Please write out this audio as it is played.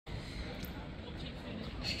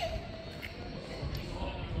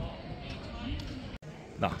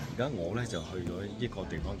嗱，而家我咧就去咗一個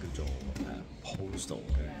地方叫做Postal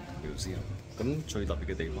嘅museum。咁最特別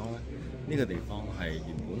嘅地方咧，呢個地方係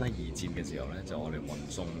原本喺二戰嘅時候咧，就我哋運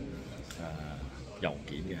送郵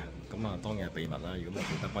件嘅。咁啊，當然係秘密啦，如果唔係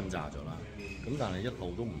被德軍炸咗啦。咁但係一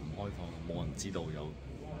路都唔開放，冇人知道有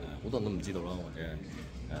好多人都唔知道啦，或者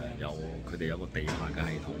有佢哋有個地下嘅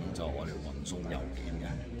系統，就我哋運送郵件嘅。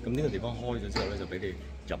咁呢個地方開咗之後咧，就俾你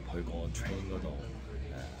入去個 train 嗰度。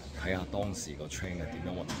睇下當時個 train 係點樣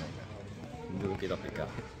運作嘅，咁都幾特別㗎。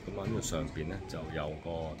咁啊，呢度上邊咧就有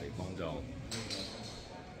個地方就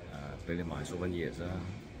俾你買 souvenirs 啦。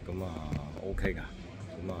咁啊 OK 㗎。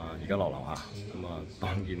咁啊而家落樓下，咁啊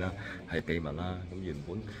當然啦係秘密啦。咁原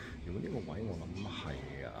本呢個位我諗係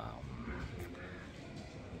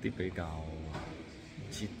啲比較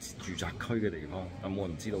似住宅區嘅地方，但冇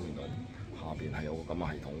人知道原來下邊係有個咁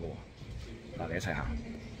嘅系統嘅喎。嗱，你一齊行。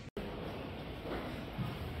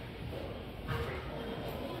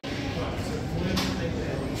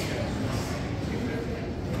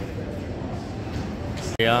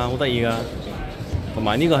係啊，好得意㗎，同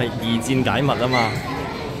埋呢個係二戰解密啊嘛。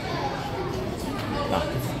嗱，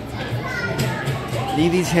呢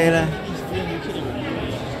啲車咧，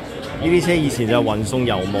呢啲車以前就運送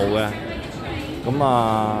郵務嘅，咁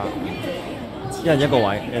啊，一人一個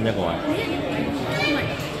位，一人一個位。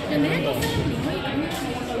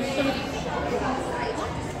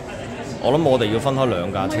我諗我哋要分開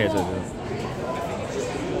兩架車最多。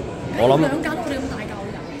我諗。兩架都我哋咁大嚿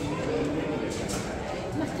㗎。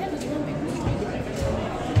唔係，聽佢點樣明？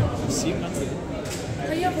閃緊佢。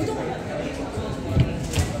係啊，好多。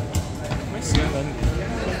咩閃緊？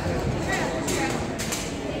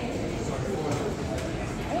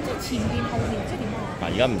我即係前邊後邊，即係點啊？嗱，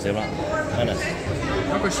而家唔閃啦 ，Dennis。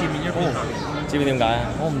一個前面一個後面。知唔知點解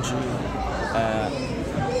啊？我唔知。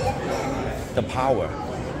The power.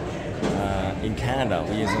 In Canada,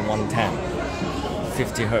 we're using 110,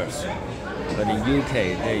 50 hertz. But in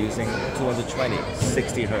UK, they're using 220,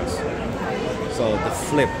 60 hertz. So the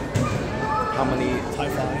flip, how many? 太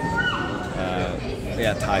快。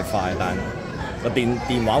太快，但個電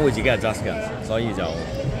話會自己 adjust 嘅，所以就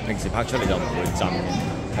平時拍出嚟就唔會震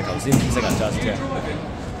嘅，係頭先唔識 adjust 啫。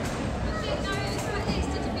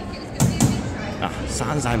嗱，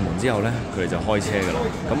閂晒門之後咧，佢哋就開車㗎啦。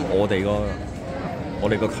咁我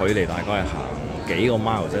哋個距離大概係行幾個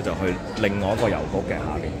mile 啫，就去另外一個郵局嘅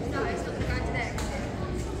下邊。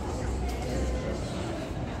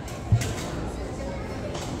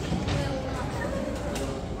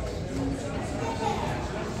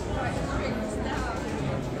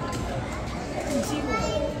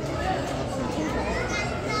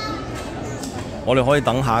我哋可以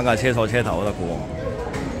等下一架車坐車頭都得嘅喎。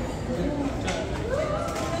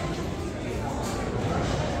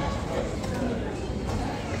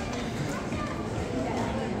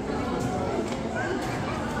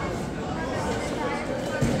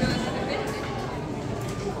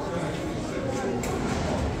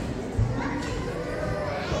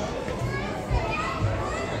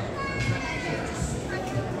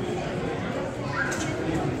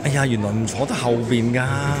哎呀，原來唔坐得後邊㗎，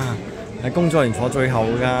係工作人員坐最後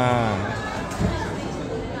㗎。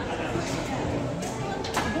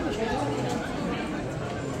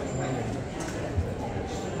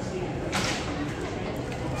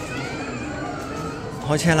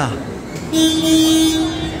開車啦！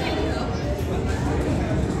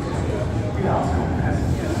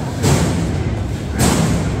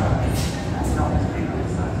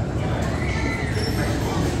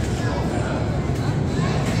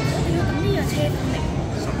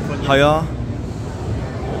係啊。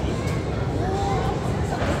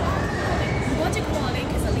如果即係佢話你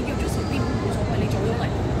其實你約咗10點冇所謂，你早咗嚟。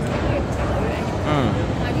嗯。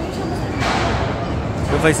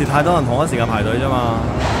佢費事太多人同一時間排隊啫嘛。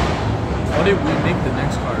我哋會 make the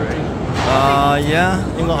next car right？yeah，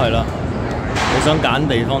 應該係啦。你想揀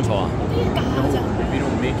地方坐啊？你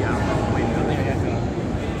don't make out。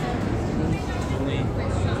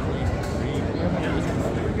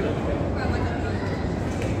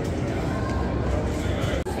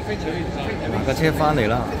架車翻嚟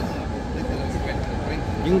啦，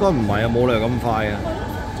應該唔係啊，冇理由咁快啊。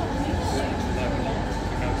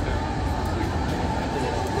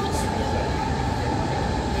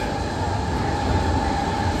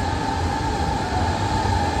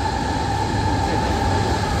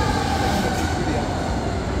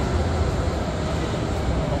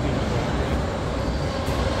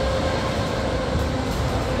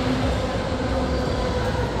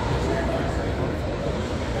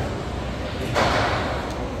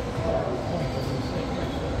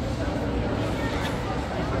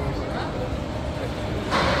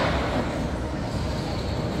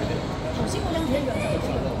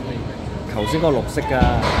先嗰個綠色㗎。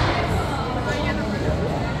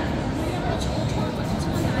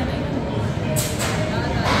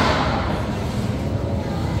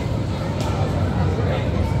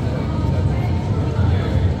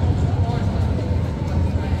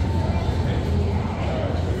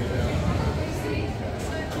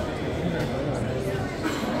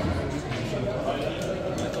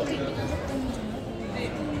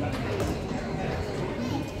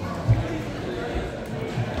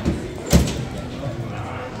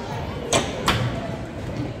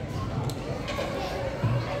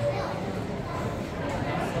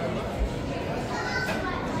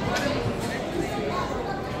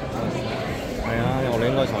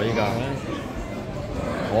應該坐依架，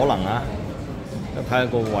可能啊，睇下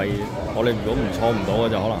個位，我哋如果唔坐唔到嘅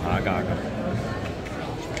就可能下一架㗎。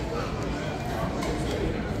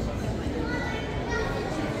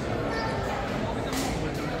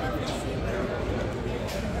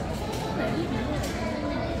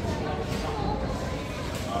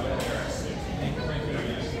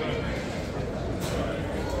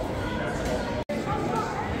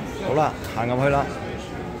好啦，行入去啦。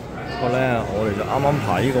不過咧，我哋就啱啱排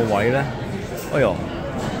呢個位咧，哎呦，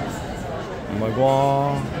唔係啩？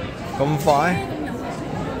咁快？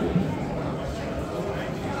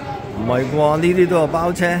唔係啩？呢啲都有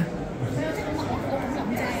包車？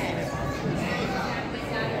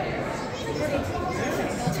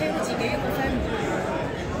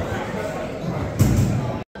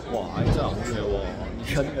哇！真係好嘢喎！而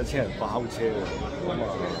家呢架車係包車喎，咁啊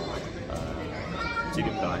唔知點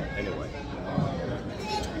解 anyway。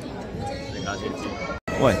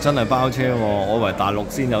喂，真係包車喎！我以為大陸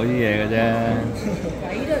先有啲嘢嘅啫。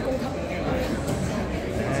位都係高級嚟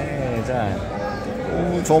嘅。真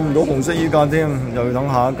係，坐唔到紅色依架添，又要等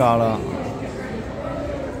下一架啦。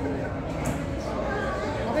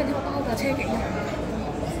我俾你聽，我包架車幾人？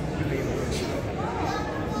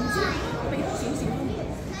唔知，俾多少少。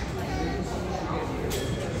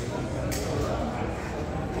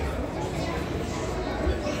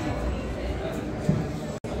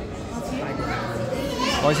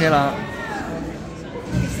開車啦！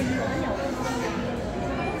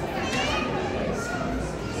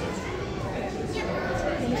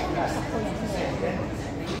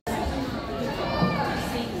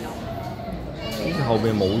好似後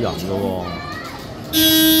邊冇人㗎喎，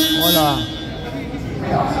開啦！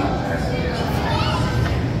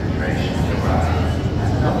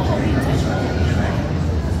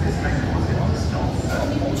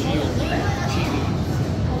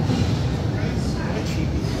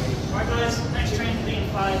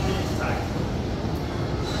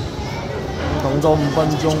等咗5分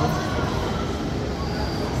鐘。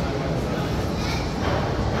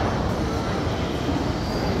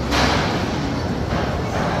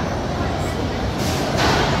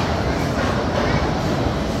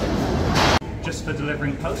Just for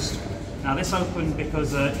delivering post. Now this opened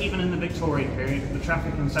because even in the Victorian period, the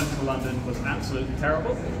traffic in central London was absolutely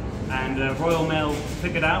terrible, and Royal Mail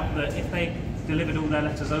figured out that if they delivered all their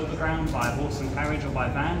letters overground by horse and carriage or by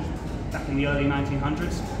van, back in the early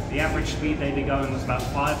 1900s, the average speed they'd be going was about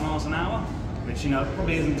 5 miles an hour, which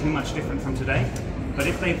probably isn't too much different from today. But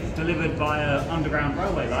if they delivered via underground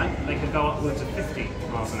railway line, they could go upwards of 50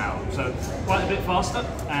 miles an hour, so quite a bit faster.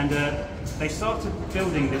 And they started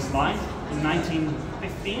building this line in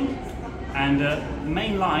 1915, and the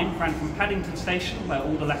main line ran from Paddington Station, where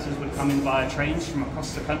all the letters would come in via trains from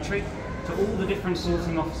across the country, to all the different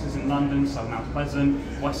sorting offices in London, so Mount Pleasant,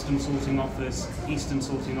 Western Sorting Office, Eastern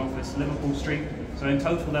Sorting Office, Liverpool Street. So in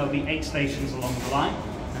total there will be 8 stations along the line,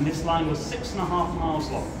 and this line was 6.5 miles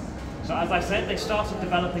long. So as I said, they started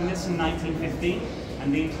developing this in 1915,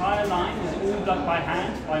 and the entire line was all dug by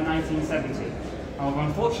hand by 1970. However,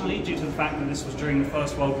 unfortunately, due to the fact that this was during the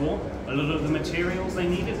First World War, a lot of the materials they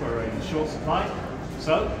needed were in short supply.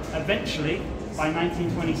 So eventually, by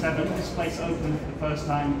 1927, this place opened for the first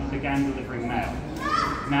time and began delivering mail.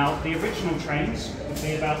 Now, the original trains would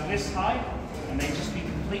be about this high, and they'd just be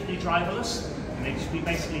completely driverless, and they'd just be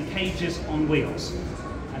basically cages on wheels.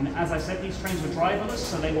 And as I said, these trains were driverless,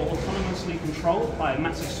 so they were autonomously controlled by a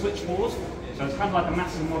massive switchboard, so it's kind of like a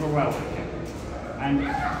massive model railway. And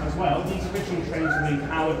as well, these original trains were being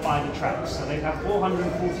powered by the tracks, so they'd have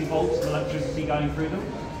 440 volts of electricity going through them,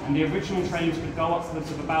 and the original trains could go upwards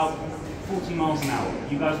of about 40 miles an hour.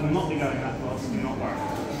 You guys will not be going that fast, do not worry.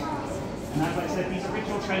 And as I said, these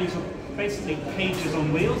original trains were basically cages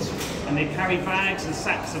on wheels, and they carried bags and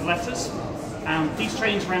sacks of letters. And these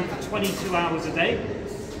trains ran for 22 hours a day,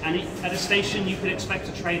 and at a station you could expect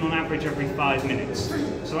a train on average every 5 minutes.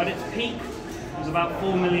 So at its peak, it was about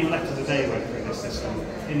 4 million letters a day went through this system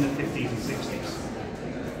in the 50s and 60s.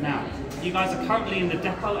 Now, you guys are currently in the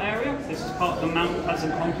depot area. This is part of the Mount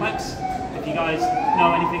Pleasant complex. If you guys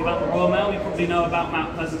know anything about the Royal Mail, you probably know about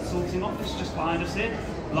Mount Pleasant sorting office just behind us here,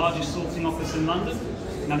 largest sorting office in London.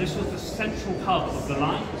 Now this was the central hub of the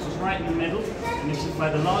line. This was right in the middle, and this is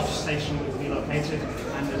where the largest station would be located,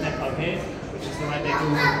 and the depot here, which is where they do all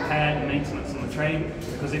the repair and maintenance on the train,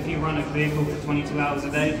 because if you run a vehicle for 22 hours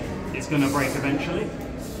a day, it's going to break eventually.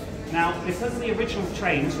 Now, because the original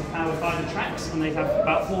trains were powered by the tracks, and they have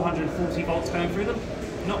about 440 volts going through them,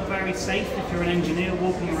 not very safe if you're an engineer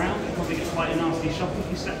walking around. You probably get quite a nasty shock if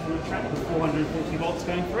you step on a track with 440 volts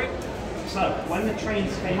going through it. So, when the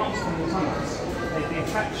trains came up from the tunnels, they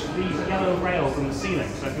attached these yellow rails on the ceiling.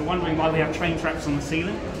 So if you're wondering why we have train tracks on the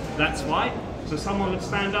ceiling, that's why. So someone would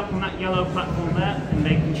stand up on that yellow platform there, and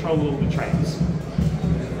they control all the trains.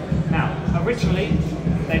 Now, originally,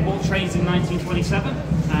 they bought trains in 1927,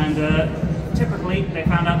 and typically they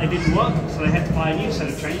found out they didn't work, so they had to buy a new set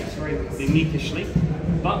of trains, very meekishly.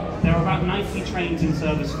 But there were about 90 trains in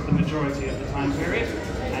service for the majority of the time period,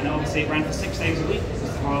 and obviously it ran for 6 days a week,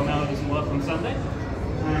 because the Royal Mail doesn't work on Sunday.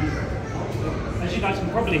 And as you guys can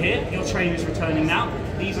probably hear, your train is returning now.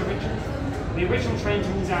 The original trains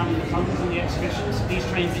are all down in the tunnels and the exhibitions. These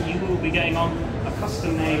trains that you will be getting on are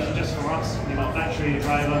custom made just for us. You've got a battery, a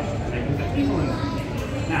driver, and they can fit people in them.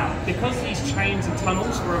 Now, because these trains and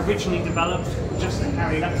tunnels were originally developed just to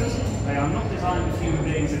carry letters, they are not designed for human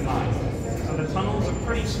beings in mind. So the tunnels are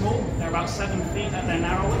pretty small. They're about 7 feet at their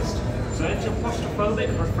narrowest. So if you're claustrophobic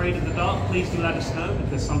or afraid of the dark, please do let us know,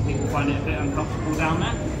 because some people find it a bit uncomfortable down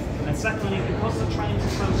there. And secondly, because the trains are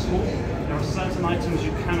so small, there are certain items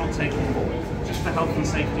you cannot take on board, just for health and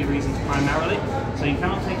safety reasons primarily. So you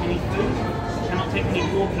cannot take any food, you cannot take any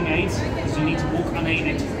walking aids, because you need to walk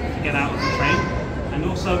unaided to get out of the train. And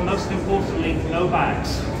also, most importantly, no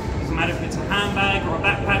bags. It doesn't matter if it's a handbag or a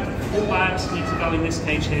backpack, all bags need to go in this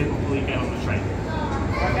cage here before you get on the train.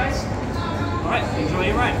 Alright guys? Alright, enjoy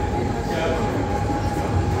your ride.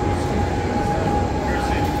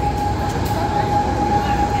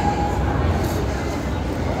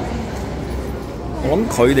我諗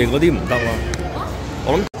佢哋嗰啲唔得咯，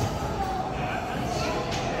我諗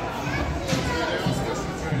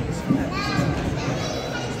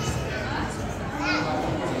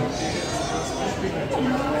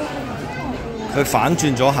佢反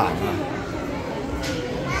轉咗行啊！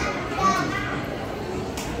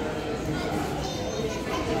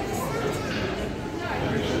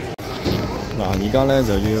嗱，而家咧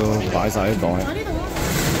就要擺晒啲袋。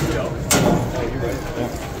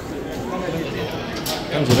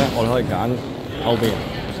跟住咧，我哋可以揀後邊。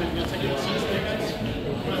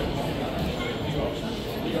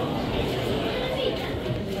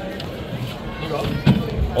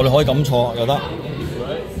我哋可以咁坐又得。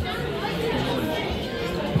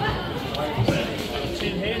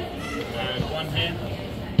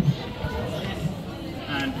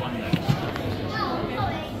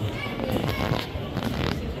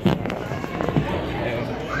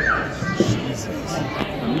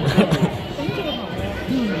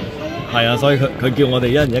係啊，所以佢叫我哋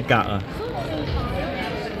一人一格啊。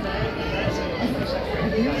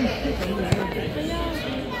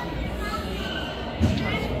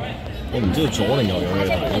我唔知道左定右有嘅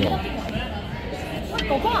頭嗰個。喂，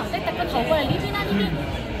哥哥啊，你揼個頭過嚟呢邊啦，呢邊。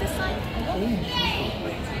This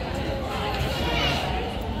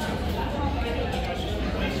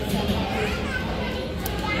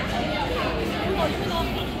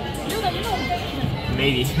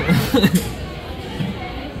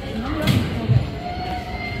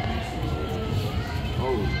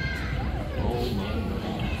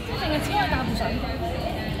淨係只可以搭唔上。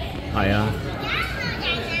係啊。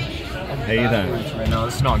Hayden. No,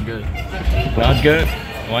 it's not good. Not good?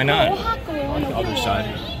 Why not? 好黑㗎喎，有 other side.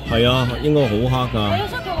 係啊，應該好黑㗎。係啊，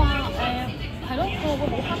所以佢話係咯，佢會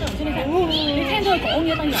好黑㗎。頭先你聽到佢講嘢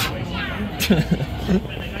等人。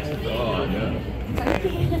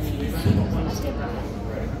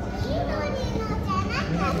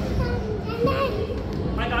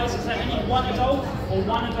Hi guys, is there any one adult or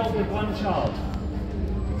one adult with one child?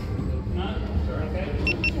 No? Okay.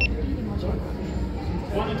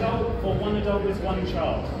 One adult or one adult with one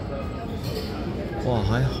child? 哇，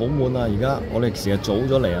係好滿啊！而家我哋成日早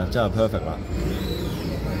咗嚟啊，真係 perfect 啦。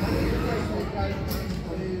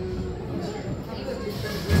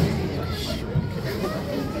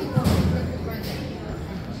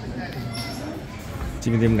知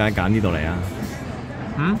唔知點解揀呢度嚟啊？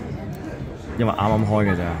嗯？因為啱啱開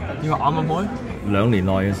嘅咋。因為啱啱開？2年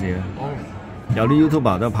內嘅事啊。哦。有啲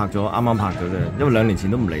YouTuber 都拍咗，啱啱拍咗啫。因為2年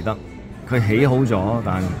前都唔嚟得，佢起好咗，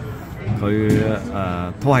但佢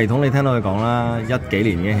套系統你聽到佢講啦，10幾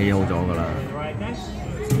年已經起好咗㗎啦。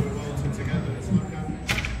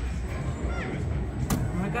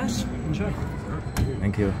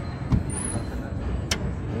票。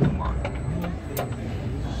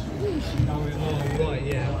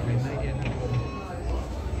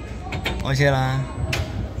開車啦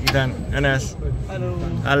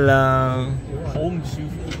 ，Ethan，Anas，Hello，好唔舒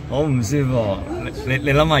服，好唔舒服。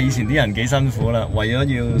你諗下以前啲人幾辛苦啦，為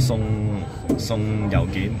咗要送郵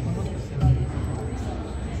件。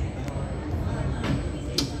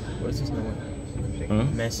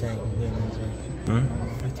咩聲？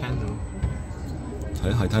係聽到啊，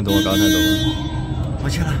梗係聽到啦。開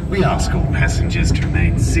車啦。We ask all passengers to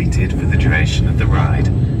remain seated for the duration of the ride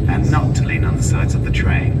and not to lean on the sides of the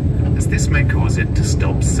train, as this may cause it to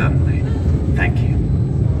stop suddenly. Thank you.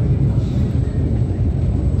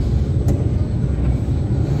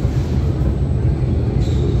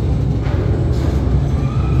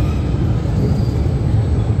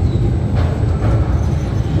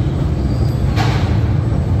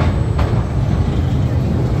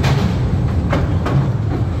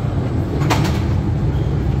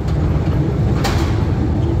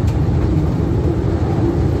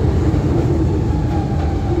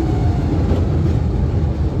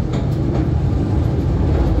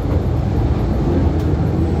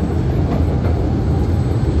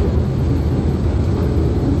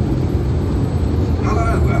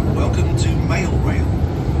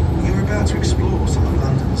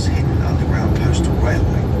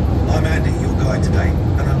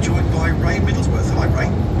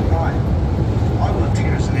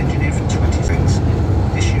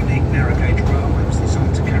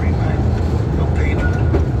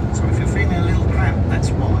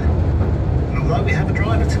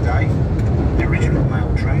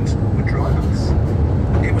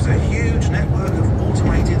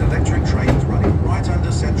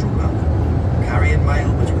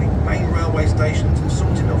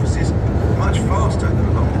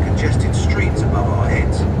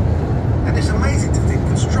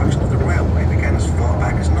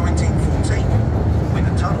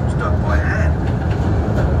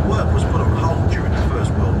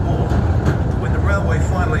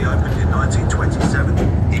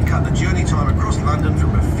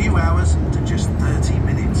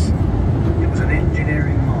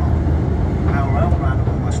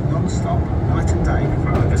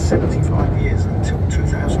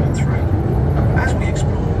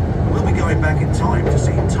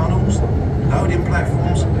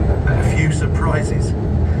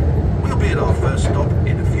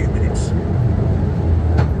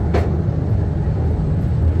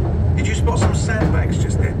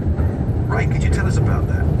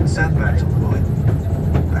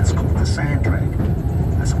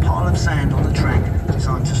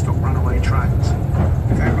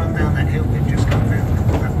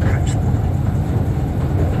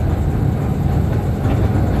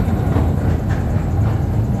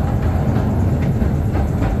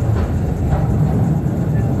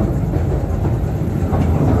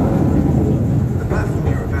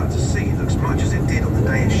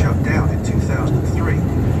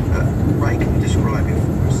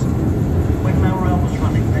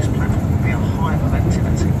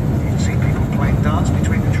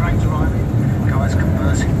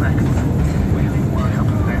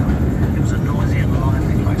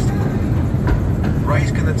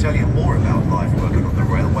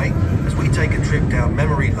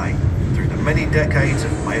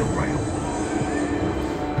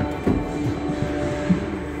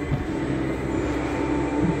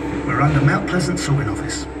 Sorting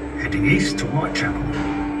office, heading east to Whitechapel.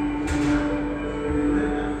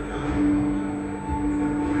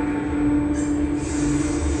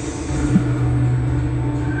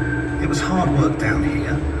 It was hard work down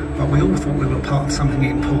here, but we all thought we were part of something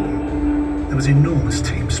important. There was enormous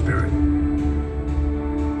team spirit.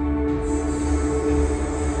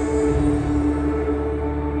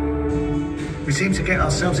 We seemed to get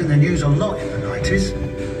ourselves in the news a lot in the 90s.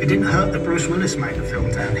 It didn't hurt that Bruce Willis made a film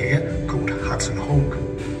down here called Hudson Hawk.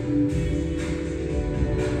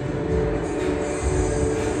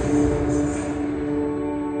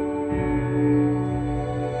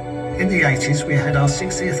 In the 80s we had our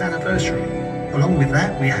 60th anniversary. Along with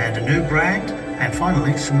that we had a new brand and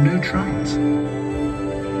finally some new trains.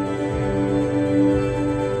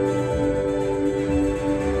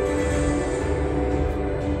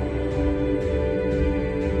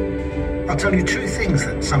 I'll tell you two things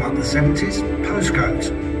that sum up the 70s. Postcodes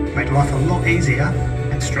made life a lot easier,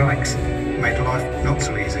 and strikes made life not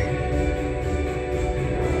so easy.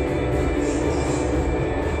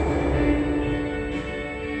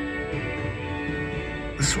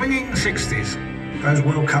 The swinging 60s. Those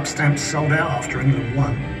World Cup stamps sold out after England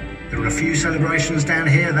won. There were a few celebrations down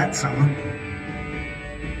here that summer.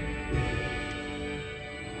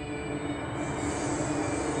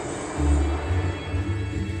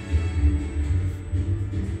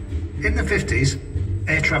 In the 50s,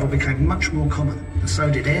 air travel became much more common, and so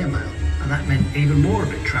did airmail, and that meant even more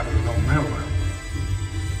of it travelled along mail rail.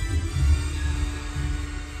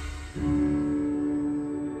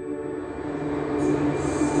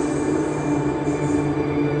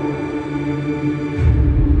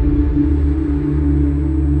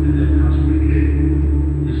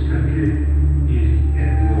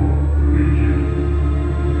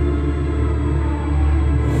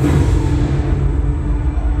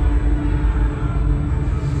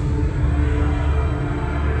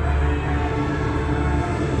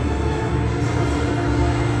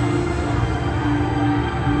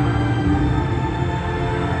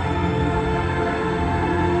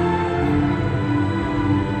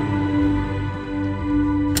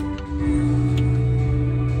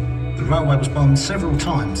 The railway was bombed several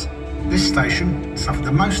times. This station suffered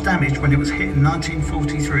the most damage when it was hit in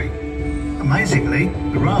 1943. Amazingly,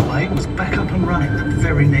 the railway was back up and running the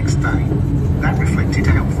very next day. That reflected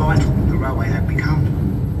how vital the railway had become.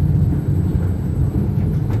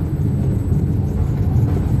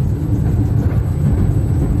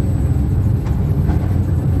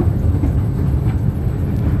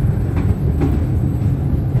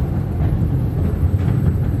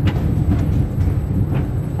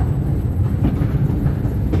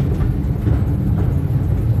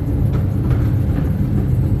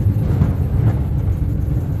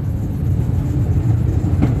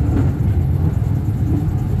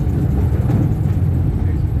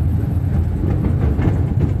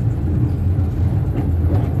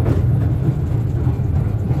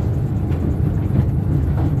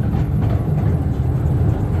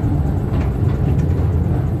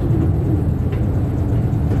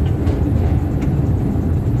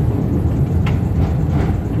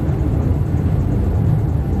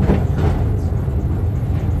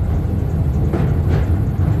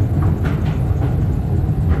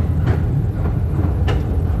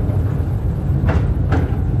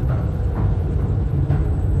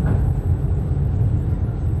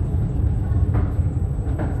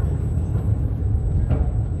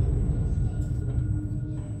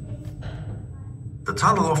 The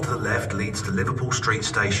tunnel off to the left leads to Liverpool Street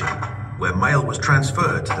Station, where mail was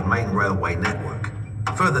transferred to the main railway network.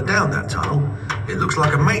 Further down that tunnel, it looks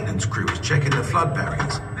like a maintenance crew is checking the flood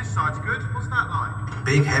barriers. This side's good. What's that like?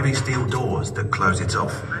 Big heavy steel doors that close it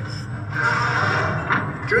off.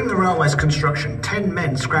 During the railway's construction, 10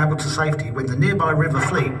 men scrambled to safety when the nearby River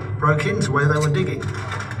Fleet broke into where they were digging.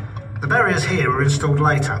 The barriers here were installed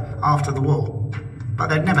later, after the war, but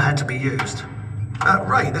they'd never had to be used.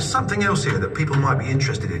 Ray, there's something else here that people might be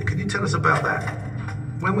interested in. Could you tell us about that?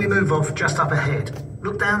 When we move off just up ahead,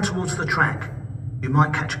 look down towards the track. You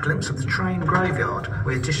might catch a glimpse of the train graveyard,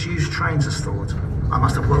 where disused trains are stored. I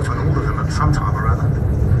must have worked on all of them at some time or other.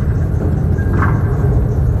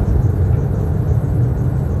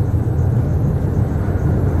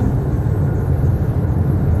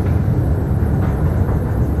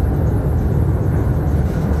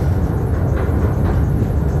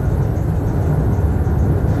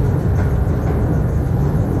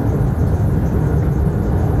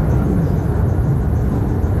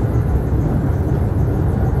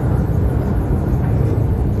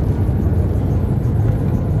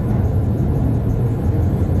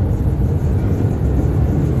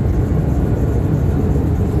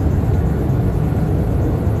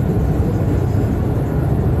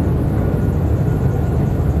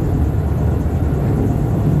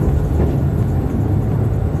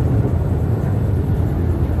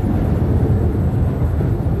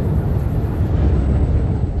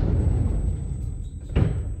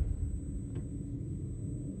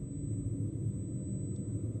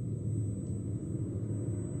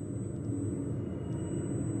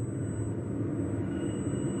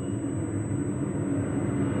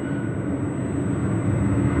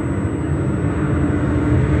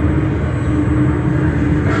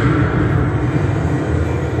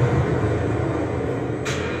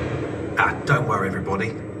 Don't worry,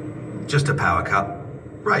 everybody. Just a power cut.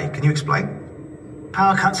 Ray, can you explain?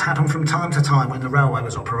 Power cuts happen from time to time when the railway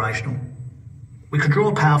was operational. We could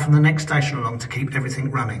draw power from the next station along to keep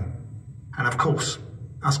everything running. And of course,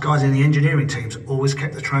 us guys in the engineering teams always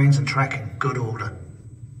kept the trains and track in good order.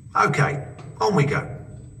 Okay, on we go.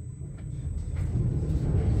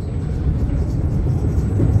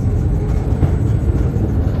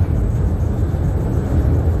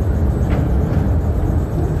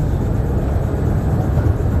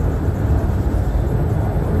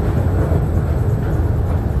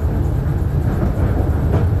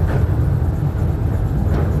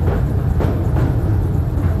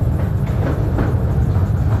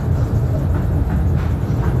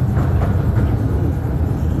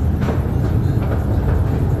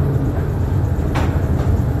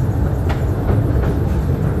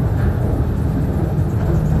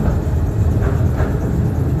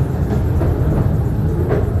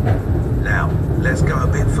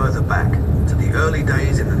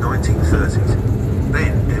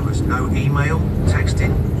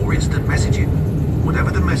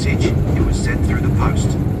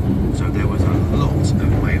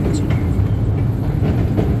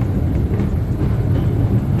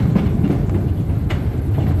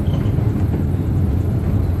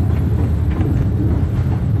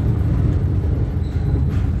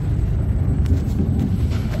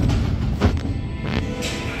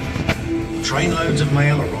 Trainloads of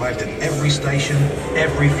mail arrived at every station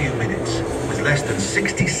every few minutes, with less than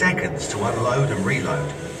 60 seconds to unload and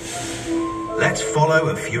reload. Let's follow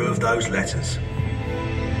a few of those letters.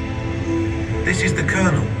 This is the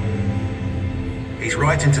Colonel. He's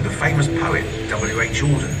writing to the famous poet W.H.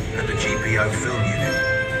 Jordan at the GPO film unit.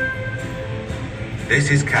 This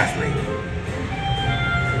is Kathleen.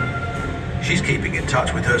 She's keeping in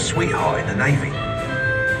touch with her sweetheart in the Navy.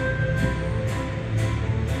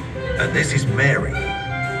 And this is Mary.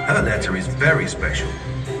 Her letter is very special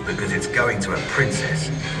because it's going to a princess.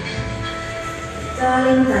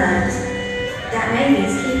 Darling bird, that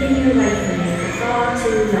Mary's keeping you away from me for far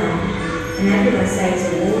too long, and everyone says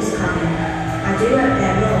the war's coming. I do hope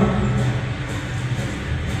they're wrong.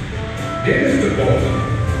 Dear Mr. Postal,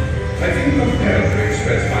 I feel compelled to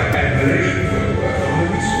express my admiration for your work on the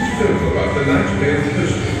recent film about the Nightingale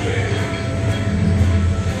Postal train.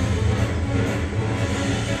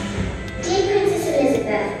 Dear Princess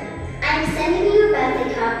Elizabeth, I am sending you a birthday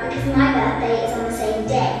card because my birthday is on the same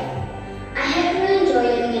day. I hope you will enjoy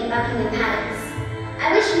living in Buckingham Palace.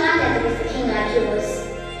 I wish my daddy was the king like yours.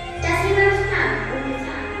 Does he wear his crown all the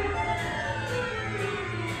time?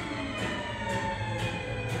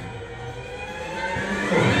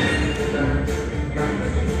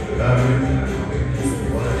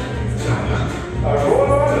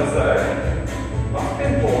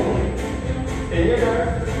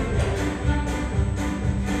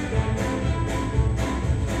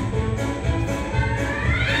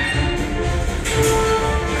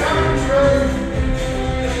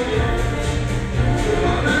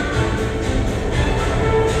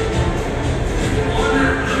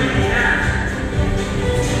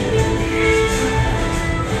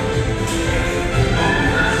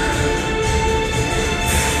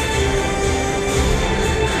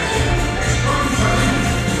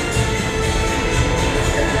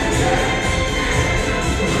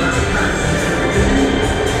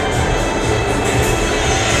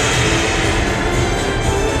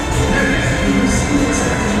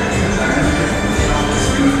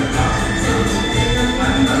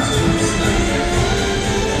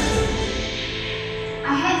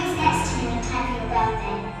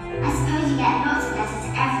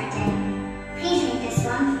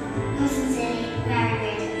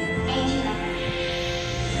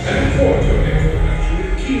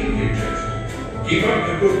 Keep up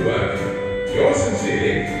the good work. Yours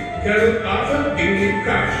sincerely, Colonel Arthur Bingley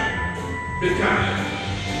Crouch, retired.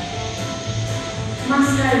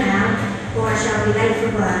 Must go now, or I shall be late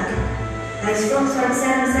for work. Those frogs won't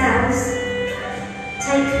sell themselves.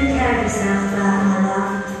 Take good care of yourself, Bert, my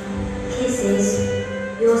love. Kisses,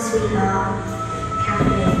 your sweetheart,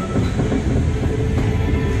 Kathleen.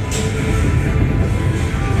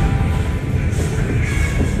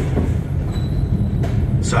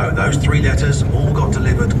 So those 3 letters all got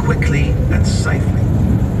delivered quickly and safely.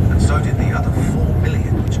 And so did the other 4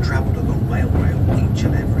 million which travelled along mail rail each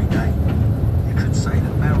and every day. You could say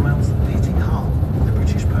that mail rail's the beating heart of the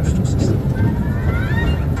British postal system.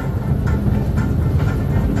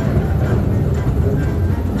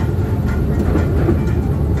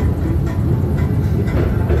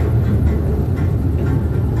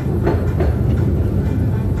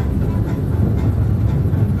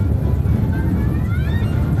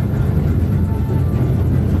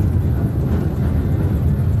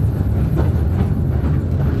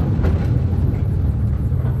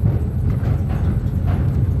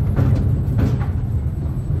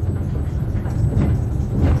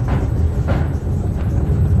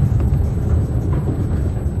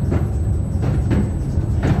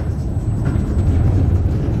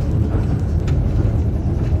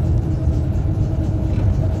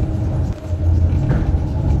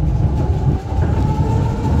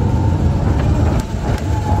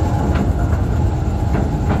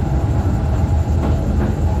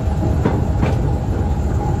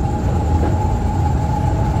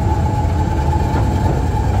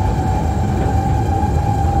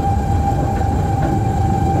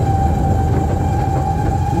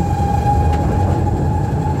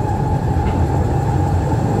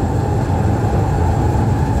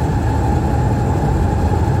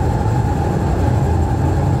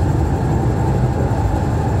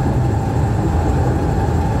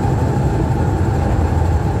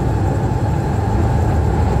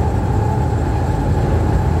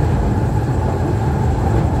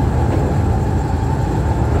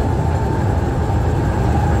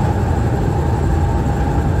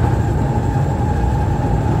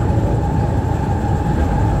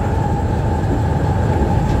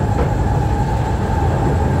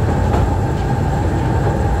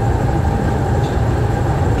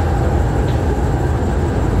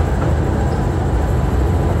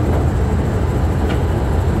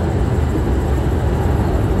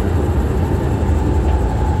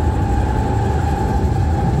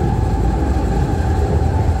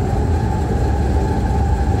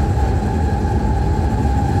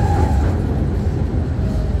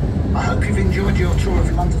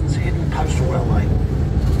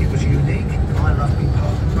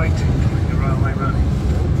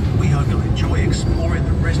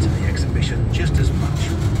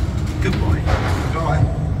 Goodbye. Bye.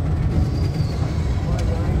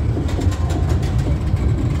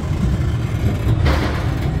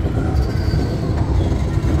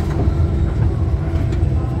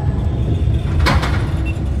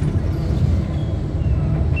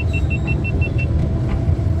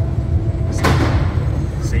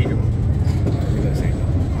 死咗，呢個死咗。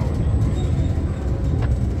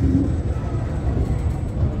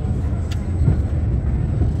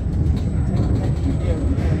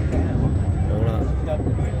好啦，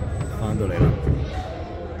翻到嚟啦。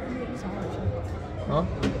啊？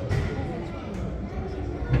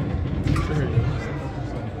出去。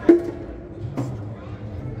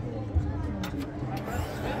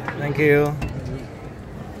Thank you.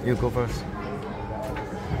 You go first.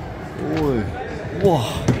 哇！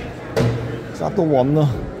扎到暈啦！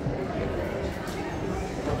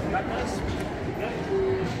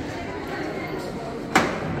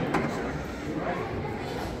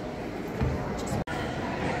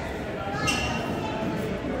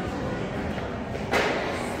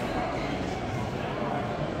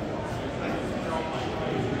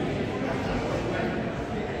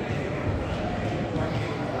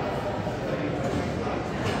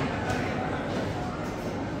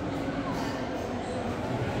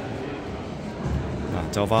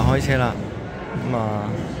就快開車啦，咁啊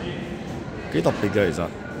幾特別嘅其實，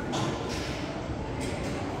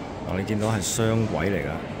你見到係雙軌嚟㗎。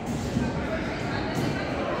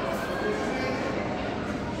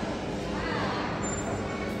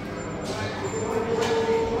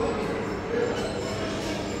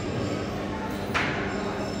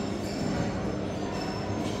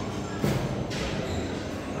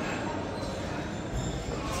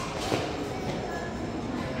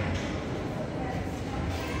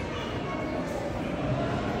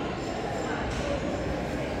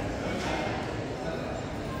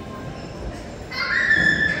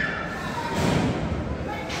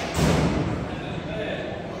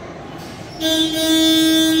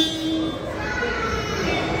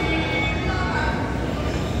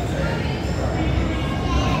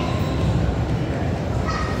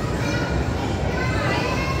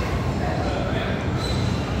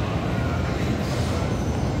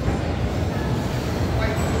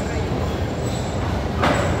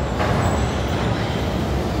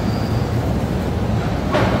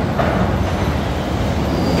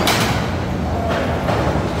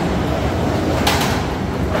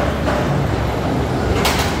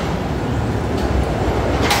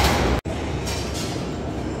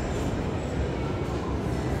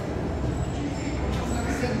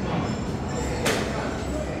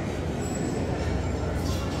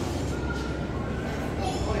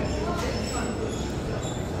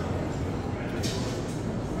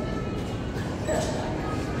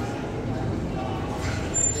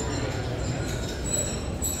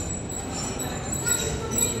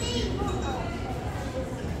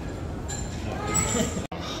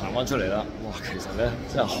行翻出嚟啦！哇，其實咧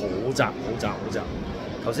真係好窄、好窄、好窄。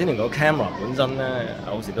頭先連個 camera 本身咧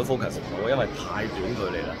有時都 focus 唔到，因為太短距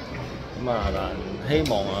離啦。咁啊，但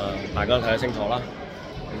希望大家都睇得清楚啦。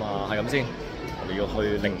咁啊，係咁先。我哋要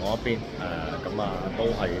去另外一邊咁都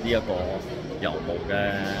係呢一個郵務嘅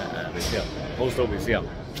museum，Postal Museum，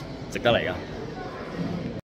值得嚟㗎。